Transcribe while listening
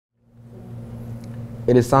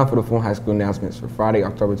It is time for the Fulton High School announcements for Friday,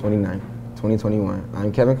 October 29th, 2021.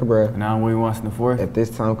 I'm Kevin Cabrera. And I'm William Watson IV. At this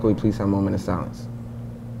time, could we please have a moment of silence?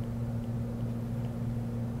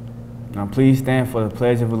 Now please stand for the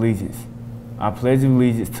Pledge of Allegiance. I pledge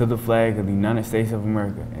allegiance to the flag of the United States of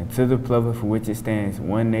America and to the republic for which it stands,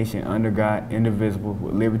 one nation under God, indivisible,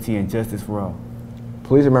 with liberty and justice for all.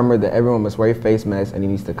 Please remember that everyone must wear a face mask and it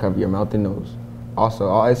needs to cover your mouth and nose. Also,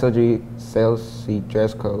 all SOG sales seat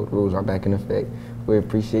dress code rules are back in effect. We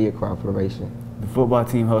appreciate your cooperation. The football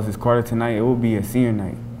team hosts its quarter tonight. It will be a senior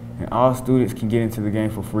night, and all students can get into the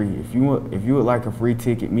game for free. If you would like a free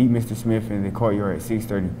ticket, meet Mr. Smith in the courtyard at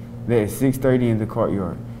 6:30. That is 6:30 in the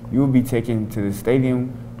courtyard. You will be taken to the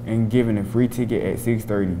stadium and given a free ticket at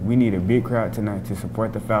 6:30. We need a big crowd tonight to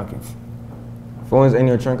support the Falcons. Fulton's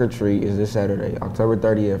annual trunk or treat is this Saturday, October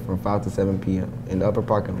 30th from 5 to 7 p.m. in the upper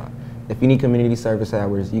parking lot. If you need community service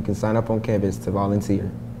hours, you can sign up on campus to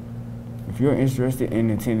volunteer. If you're interested in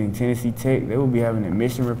attending Tennessee Tech, they will be having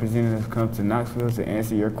admission representatives come to Knoxville to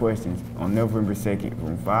answer your questions on November 2nd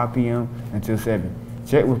from 5 p.m. until 7.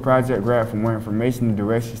 Check with Project Grad for more information and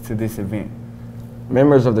directions to this event.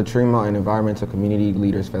 Members of the Tremont and Environmental Community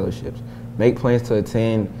Leaders Fellowships, make plans to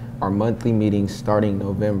attend our monthly meetings starting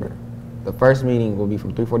November. The first meeting will be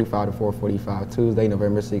from 3:45 to 4:45, Tuesday,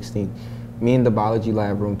 November 16th. Me in the Biology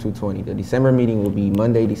Lab, room 220. The December meeting will be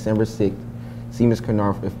Monday, December 6th. See Ms.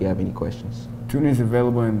 Kennard if you have any questions. Tutoring is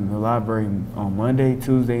available in the library on Monday,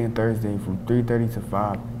 Tuesday, and Thursday from 3:30 to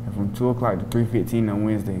 5 and from 2 o'clock to 3:15 on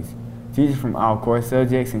Wednesdays. Teachers from all core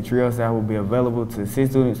subjects and trio staff will be available to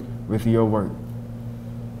assist students with your work.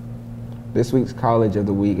 This week's College of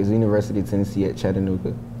the Week is University of Tennessee at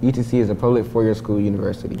Chattanooga. UTC is a public four-year school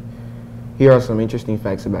university. Here are some interesting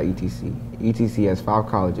facts about UTC. UTC has 5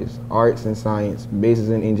 colleges: Arts and Science, Business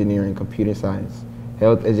and Engineering, Computer Science,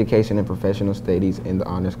 Health, Education, and Professional Studies, and the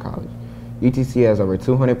Honors College. UTC has over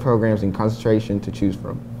 200 programs in concentration to choose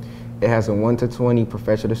from. It has a 1:20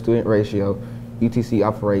 professor-to-student ratio. UTC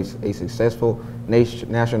operates a successful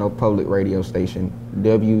national public radio station,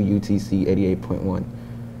 WUTC 88.1.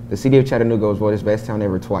 The City of Chattanooga was voted Best Town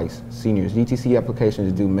Ever twice. Seniors, UTC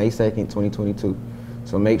applications due May 2nd, 2022.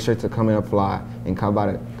 So make sure to come and apply and come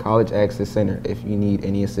by the College Access Center if you need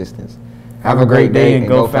any assistance. Have a great day and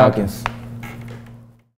go Falcons.